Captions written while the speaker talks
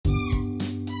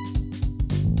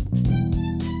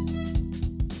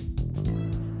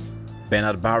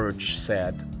Bernard Baruch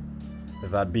said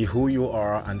that be who you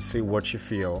are and say what you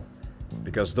feel,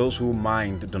 because those who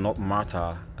mind do not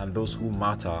matter, and those who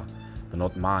matter do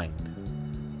not mind.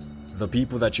 The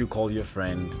people that you call your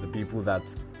friend, the people that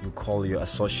you call your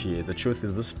associate, the truth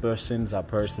is these persons are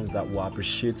persons that will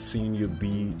appreciate seeing you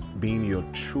being your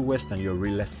truest and your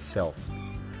realest self.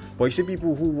 But you see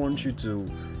people who want you to,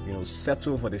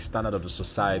 settle for the standard of the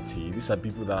society. These are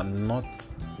people that are not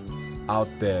out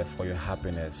there for your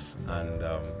happiness and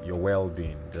your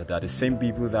well-being. They're the same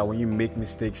people that when you make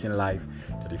mistakes in life,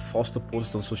 that they're forced to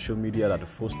post on social media, that they're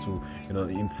forced to,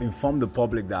 inform the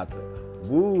public that,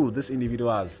 this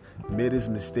individual has made this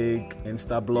mistake.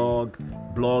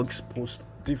 Blogs post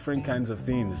different kinds of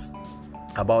things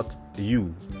about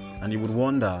you, and you would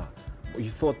wonder, you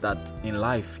thought that in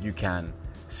life you can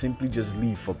simply just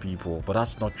live for people, but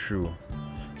that's not true.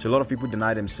 So a lot of people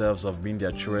deny themselves of being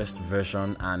their truest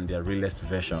version and their realest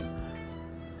version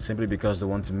simply because they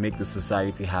want to make the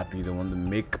society happy, they want to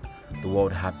make the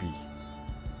world happy.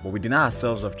 But we deny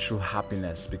ourselves of true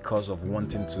happiness because of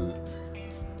wanting to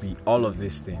be all of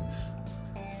these things.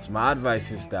 So my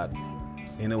advice is that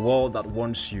in a world that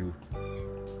wants you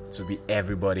to be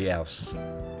everybody else,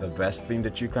 the best thing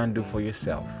that you can do for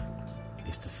yourself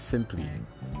is to simply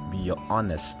be your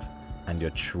honest and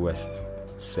your truest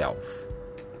self.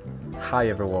 Hi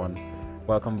everyone,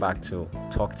 welcome back to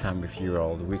Talk Time with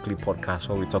Ural, the weekly podcast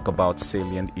where we talk about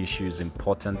salient issues,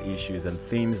 important issues, and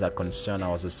things that concern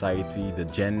our society, the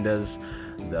genders,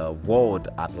 the world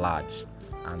at large.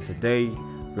 And today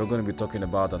we're going to be talking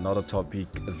about another topic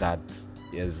that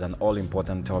is an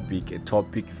all-important topic, a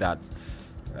topic that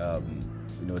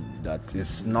that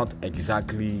is not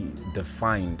exactly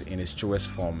defined in its truest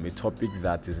form, a topic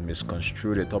that is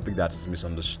misconstrued, a topic that is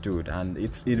misunderstood, and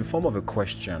it's in the form of a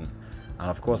question.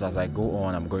 And of course, as I go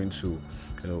on, I'm going to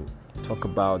talk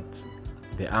about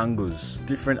the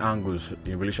different angles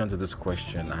in relation to this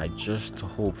question. I just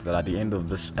hope that at the end of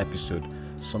this episode,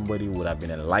 somebody would have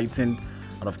been enlightened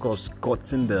and of course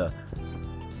gotten the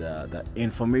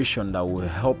information that will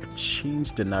help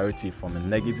change the narrative from a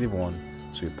negative one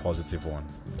to a positive one.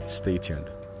 Stay tuned.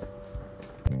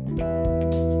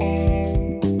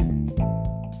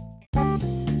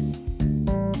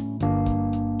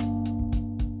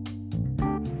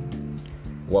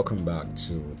 Welcome back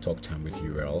to Talk Time with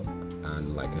URL,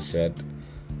 and like I said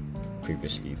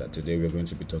previously, that today we're going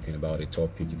to be talking about a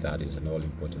topic that is an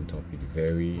all-important topic,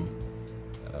 very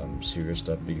serious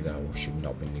topic that should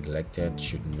not be neglected,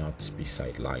 should not be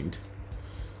sidelined,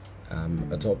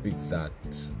 a topic that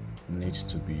needs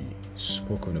to be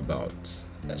spoken about,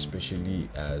 especially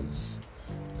as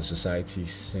the society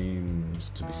seems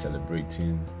to be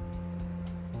celebrating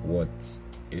what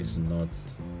is not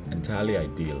entirely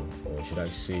ideal, or should I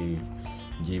say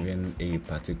giving a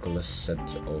particular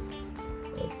set of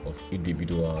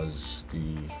individuals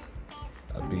the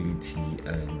ability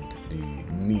and the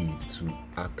need to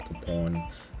act upon,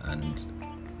 and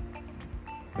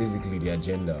basically the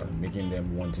agenda, making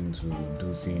them wanting to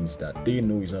do things that they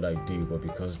know is not ideal, but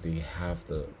because they have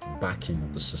the backing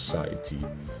of the society,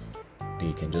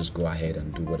 they can just go ahead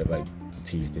and do whatever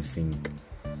it is they think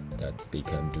that they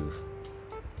can do.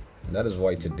 And that is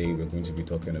why today I'm going to be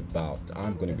talking about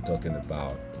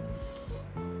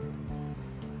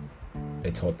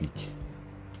a topic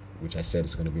which I said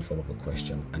is going to be in form of a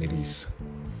question, and it is: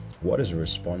 what is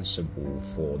responsible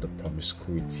for the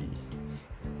promiscuity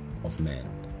of men?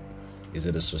 Is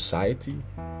it the society,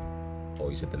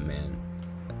 or is it the men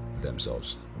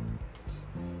themselves?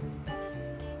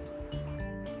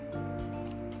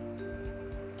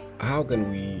 How can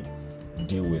we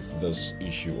deal with this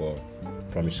issue of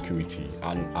promiscuity?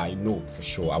 And I know for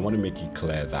sure, I want to make it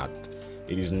clear that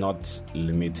it is not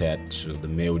limited to the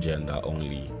male gender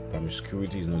only.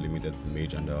 Promiscuity is not limited to the male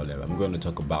gender only. I'm going to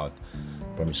talk about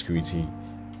promiscuity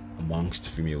amongst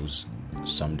females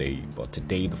someday, but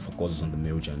today the focus is on the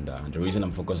male gender. And the reason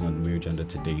I'm focusing on the male gender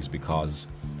today is because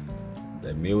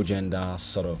the male gender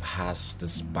sort of has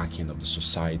this backing of the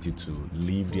society to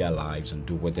live their lives and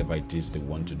do whatever it is they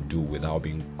want to do without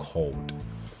being called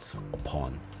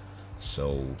upon.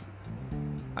 So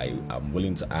I'm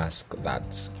willing to ask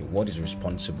that, what is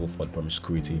responsible for the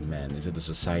promiscuity in men? Is it the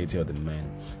society or the men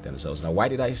themselves? Now, why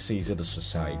did I say is it the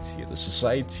society? The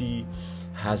society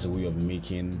has a way of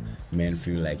making men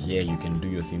feel like, yeah, you can do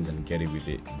your things and get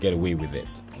away with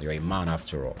it. You're a man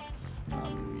after all.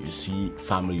 You see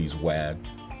families where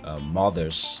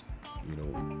mothers,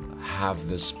 have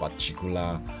this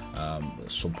particular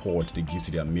support they give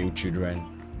to their male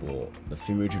children, but the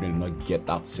female children do not get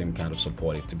that same kind of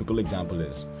support. A typical example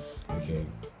is,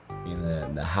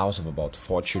 in the house of about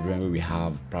 4 children, where we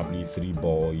have probably 3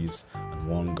 boys and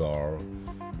 1 girl.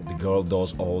 The girl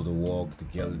does all the work. The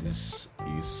girl is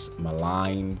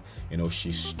maligned.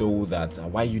 She's told that,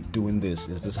 why are you doing this?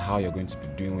 Is this how you're going to be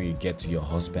doing when you get to your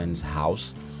husband's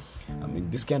house? I mean,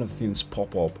 this kind of things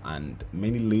pop up, and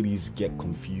many ladies get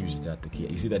confused that, okay,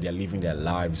 is it that they're living their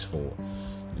lives for,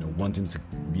 wanting to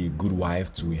be a good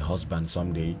wife to a husband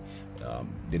someday?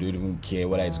 They don't even care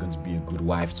whether it's going to be a good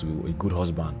wife to a good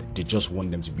husband. They just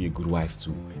want them to be a good wife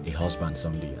to a husband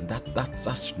someday, and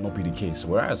that should not be the case.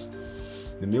 Whereas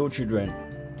the male children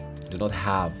do not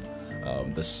have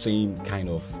the same kind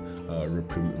of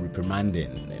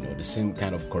reprimanding, the same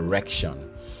kind of correction.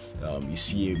 You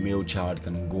see, a male child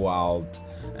can go out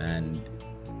and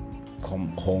come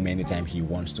home anytime he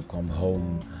wants to come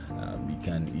home. He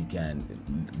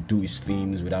can do his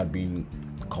things without being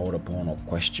called upon or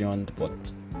questioned. But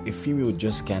a female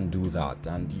just can't do that,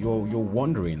 and you're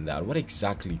wondering that what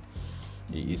exactly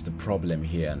is the problem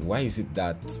here, and why is it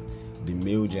that the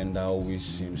male gender always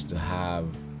seems to have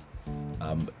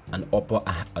an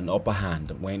upper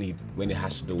hand when it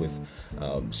has to do with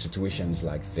situations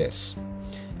like this.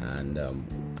 And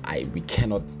we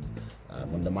cannot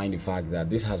undermine the fact that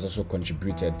this has also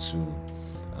contributed to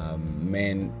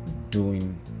men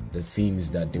doing the things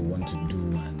that they want to do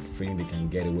and feeling they can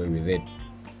get away with it.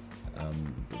 A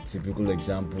typical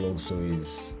example also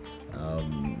is, I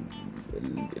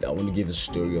want to give a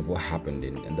story of what happened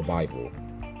in the Bible,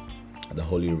 the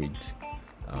Holy Read.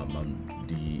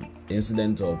 The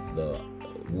incident of the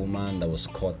woman that was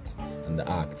caught in the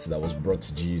act, that was brought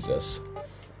to Jesus.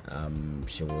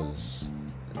 She was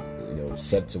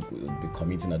said to be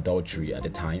committing adultery at the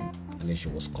time, and then she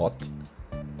was caught,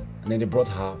 and then they brought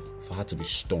her for her to be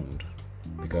stoned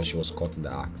because she was caught in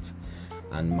the act.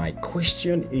 And my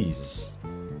question is,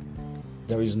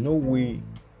 there is no way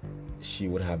she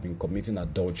would have been committing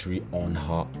adultery on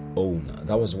her own.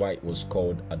 That was why it was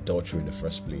called adultery in the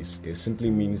first place. It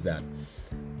simply means that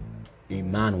a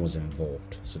man was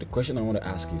involved. So the question I want to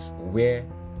ask is, where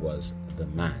was the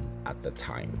man at the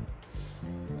time?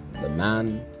 The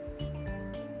man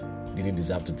didn't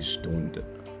deserve to be stoned,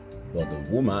 but the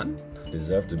woman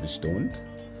deserved to be stoned.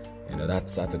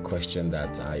 That's a question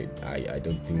that I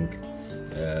don't think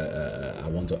I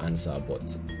want to answer,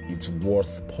 but it's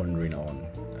worth pondering on.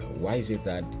 Why is it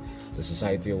that the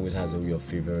society always has a way of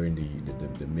favoring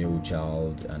the male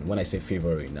child? And when I say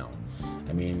favoring now,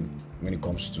 I mean when it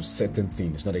comes to certain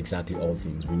things, not exactly all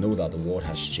things. We know that the world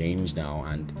has changed now,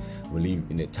 and we live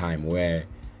in a time where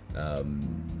a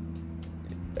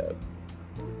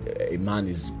man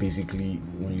is basically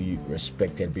only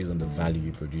respected based on the value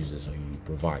he produces or he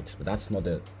provides. But that's not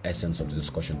the essence of the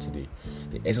discussion today.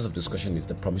 The essence of the discussion is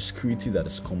the promiscuity that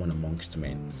is common amongst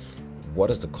men. What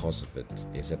is the cause of it?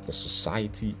 Is it the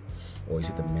society, or is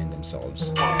it the men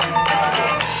themselves?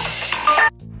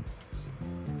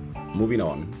 Moving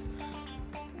on.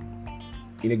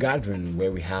 In a gathering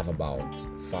where we have about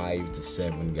 5 to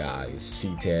 7 guys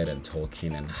seated and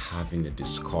talking and having a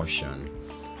discussion,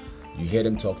 you hear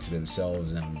them talk to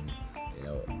themselves, and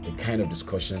the kind of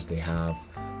discussions they have.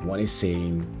 One is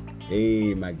saying,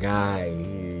 "Hey, my guy,"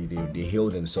 they hail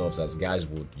themselves as guys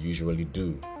would usually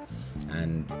do.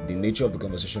 And the nature of the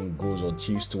conversation goes or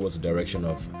tilts towards the direction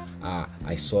of,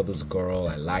 I saw this girl,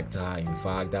 I liked her. In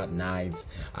fact, that night,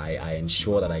 I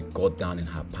ensured that I got down in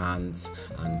her pants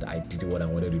and I did what I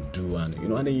wanted to do. And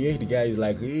and then you hear the guys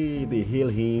like, hey, they hail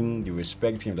him, they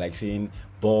respect him, like saying,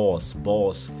 boss,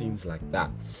 things like that.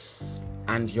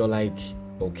 And you're like,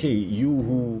 okay, you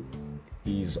who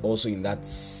is also in that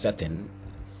setting,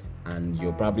 and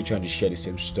you're probably trying to share the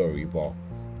same story, but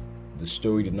the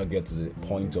story did not get to the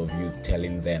point of you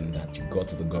telling them that you got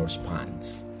to the girl's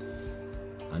pants.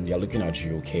 And they're looking at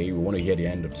you, okay, we want to hear the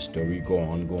end of the story, go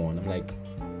on. I'm like,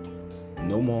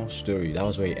 no more story. That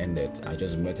was where it ended. I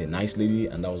just met a nice lady,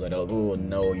 and that was like, oh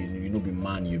no, you know, be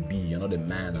man, you're not a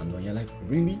man. And you're like,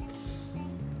 really?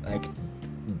 Like,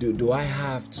 do I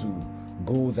have to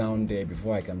go down there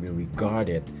before I can be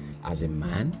regarded as a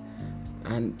man?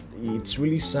 And it's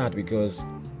really sad, because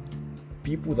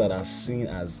people that are seen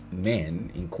as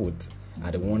men, in quote,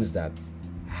 are the ones that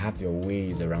have their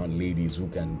ways around ladies, who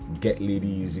can get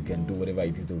ladies, who can do whatever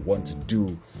it is they want to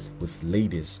do with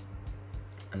ladies.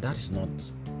 And that is not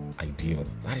ideal.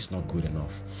 That is not good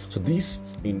enough. So this,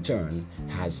 in turn,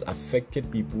 has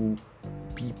affected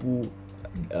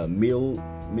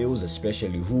males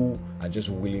especially, who are just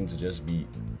willing to just be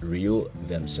real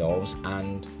themselves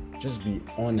and just be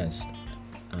honest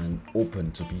and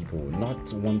open to people,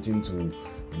 not wanting to,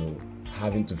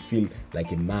 having to feel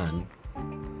like a man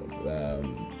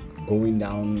going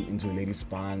down into a lady's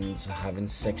pants, having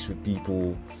sex with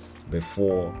people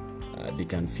before they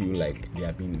can feel like they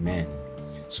are being men.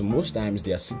 So most times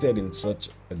they are seated in such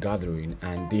a gathering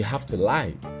and they have to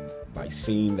lie by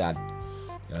saying that,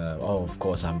 oh, of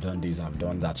course I've done this, I've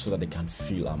done that, so that they can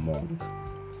feel among.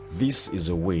 This is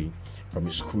a way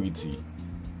promiscuity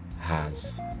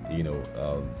has,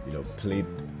 played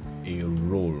a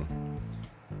role.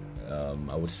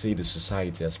 I would say the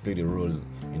society has played a role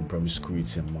in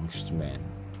promiscuity amongst men.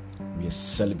 We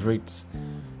celebrate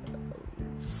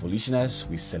foolishness,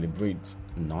 we celebrate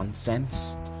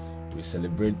nonsense, we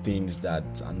celebrate things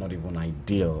that are not even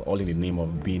ideal, all in the name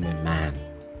of being a man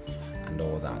and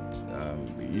all that.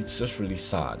 It's just really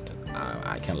sad.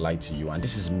 I can't lie to you, and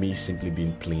this is me simply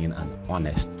being plain and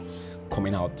honest,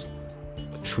 coming out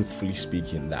truthfully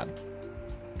speaking that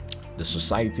the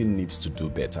society needs to do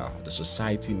better. The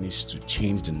society needs to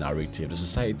change the narrative. The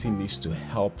society needs to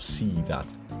help see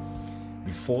that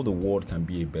before the world can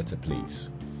be a better place,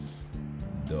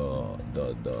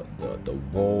 the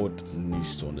world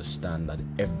needs to understand that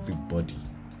everybody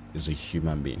is a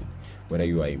human being. Whether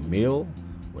you are a male,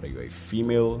 whether you are a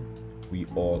female, we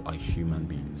all are human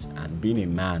beings. And being a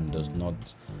man does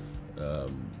not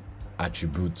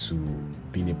attribute to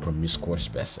being a promiscuous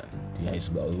person. There is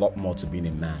a lot more to being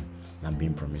a man than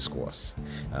being promiscuous.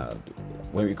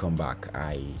 When we come back,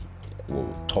 I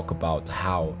will talk about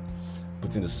how,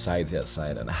 putting the society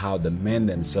aside, and how the men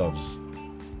themselves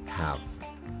have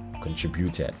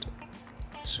contributed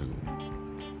to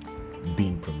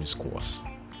being promiscuous,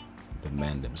 the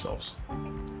men themselves.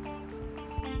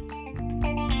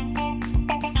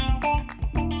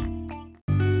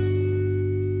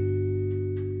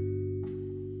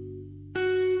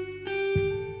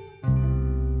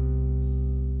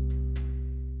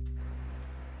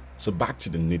 So back to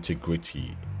the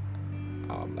nitty-gritty.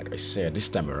 Like I said, this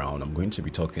time around, I'm going to be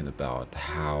talking about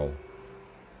how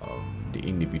the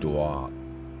individual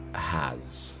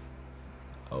has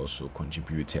also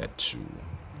contributed to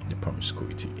the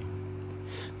promiscuity.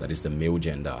 That is the male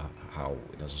gender, how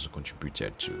it has also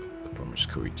contributed to the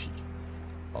promiscuity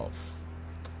of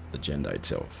the gender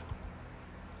itself.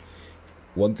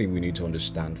 One thing we need to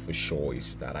understand for sure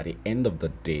is that at the end of the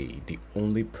day, the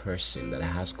only person that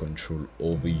has control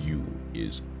over you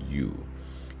is you.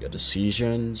 Your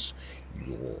decisions,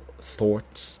 your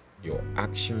thoughts, your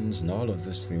actions, and all of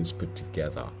these things put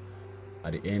together,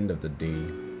 at the end of the day,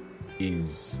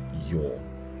 is your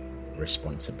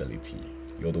responsibility.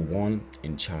 You're the one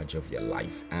in charge of your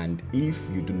life. And if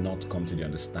you do not come to the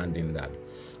understanding that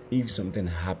if something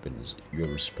happens, you're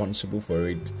responsible for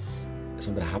it,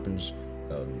 something happens,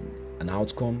 an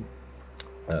outcome,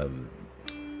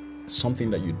 something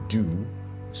that you do,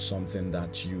 something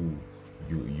that you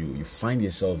find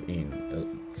yourself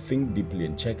in, think deeply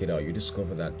and check it out. You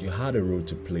discover that you had a role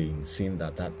to play in seeing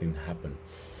that thing happened,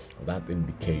 that thing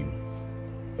became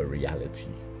a reality.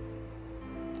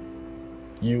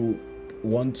 You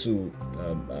want to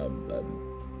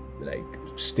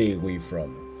stay away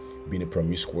from being a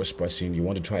promiscuous person. You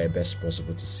want to try your best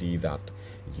possible to see that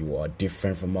you are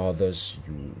different from others,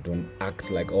 you don't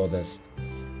act like others,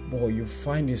 but you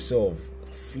find yourself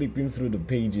flipping through the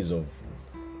pages of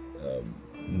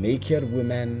naked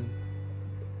women,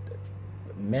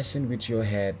 messing with your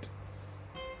head.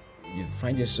 You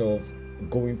find yourself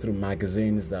going through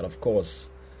magazines that, of course,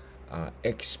 are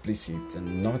explicit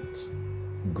and not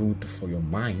good for your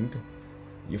mind.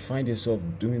 You find yourself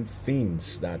doing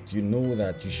things that you know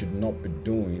that you should not be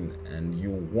doing, and you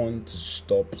want to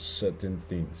stop certain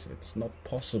things. It's not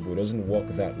possible. It doesn't work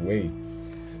that way.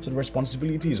 So the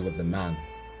responsibility is with the man.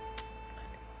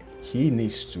 He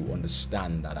needs to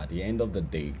understand that at the end of the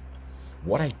day,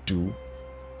 what I do,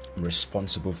 I'm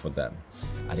responsible for them.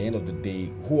 At the end of the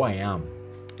day, who I am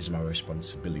is my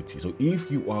responsibility. So if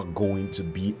you are going to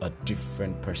be a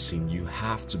different person, you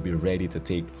have to be ready to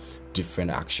take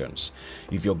different actions.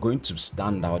 If you're going to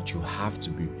stand out, you have to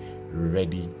be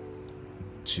ready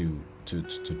to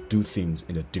do things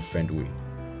in a different way.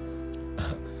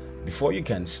 Before you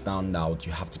can stand out,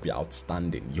 you have to be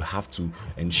outstanding. You have to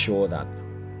ensure that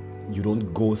you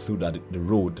don't go through the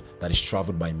road that is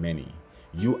traveled by many.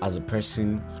 You as a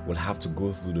person will have to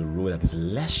go through the road that is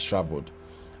less traveled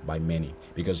by many,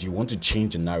 because you want to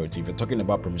change the narrative. You're talking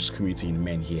about promiscuity in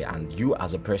men here, and you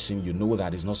as a person, you know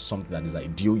that it's not something that is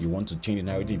ideal. You want to change the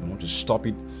narrative, you want to stop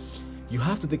it. You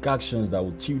have to take actions that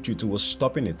will tilt you towards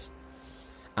stopping it.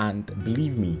 And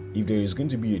believe me, if there is going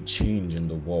to be a change in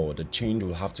the world, the change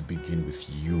will have to begin with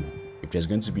you. If there's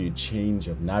going to be a change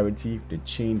of narrative, the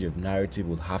change of narrative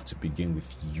will have to begin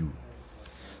with you.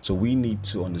 So we need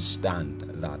to understand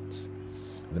that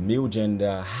The male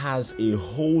gender has a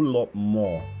whole lot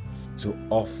more to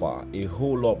offer, a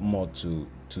whole lot more to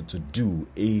do,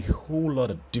 a whole lot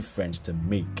of difference to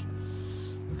make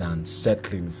than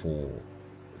settling for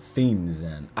things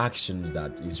and actions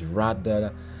that is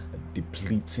rather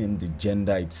depleting the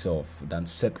gender itself, than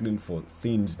settling for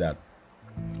things that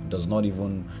does not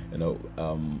even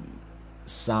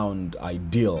sound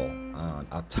ideal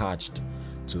attached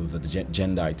to the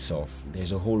gender itself.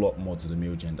 There's a whole lot more to the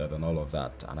male gender than all of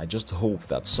that, and I just hope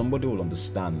that somebody will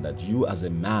understand that you as a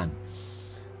man,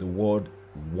 the world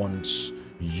wants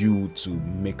you to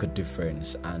make a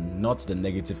difference, and not the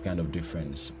negative kind of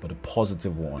difference, but a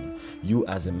positive one. You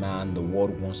as a man, the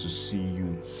world wants to see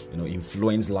you,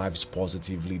 influence lives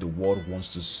positively. The world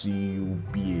wants to see you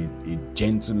be a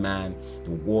gentleman.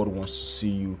 The world wants to see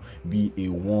you be a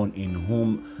one in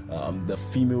whom the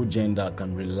female gender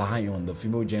can rely on, the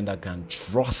female gender can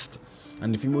trust,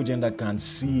 and the female gender can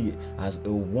see as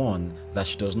a one that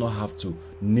she does not have to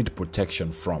need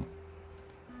protection from.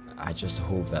 I just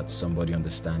hope that somebody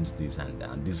understands this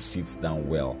and this sits down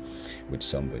well with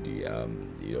somebody.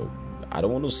 I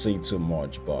don't want to say too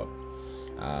much, but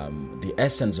the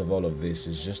essence of all of this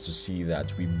is just to see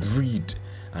that we breed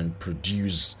and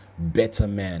produce better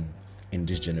men in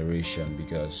this generation,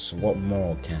 because what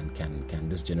more can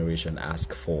this generation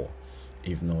ask for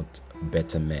if not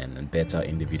better men and better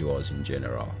individuals in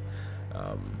general?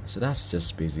 So that's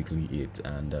just basically it,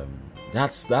 and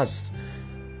that's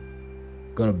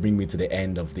gonna bring me to the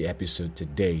end of the episode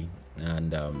today.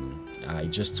 And I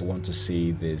just want to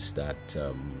say this, that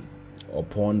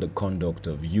upon the conduct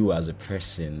of you as a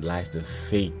person lies the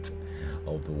fate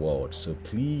of the world. So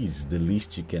please, the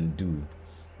least you can do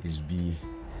is be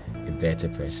a better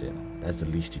person. That's the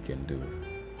least you can do.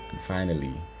 And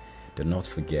finally, do not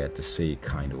forget to say a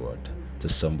kind word to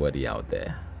somebody out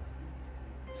there.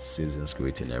 Season's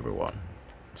greeting, everyone.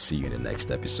 See you in the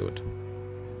next episode.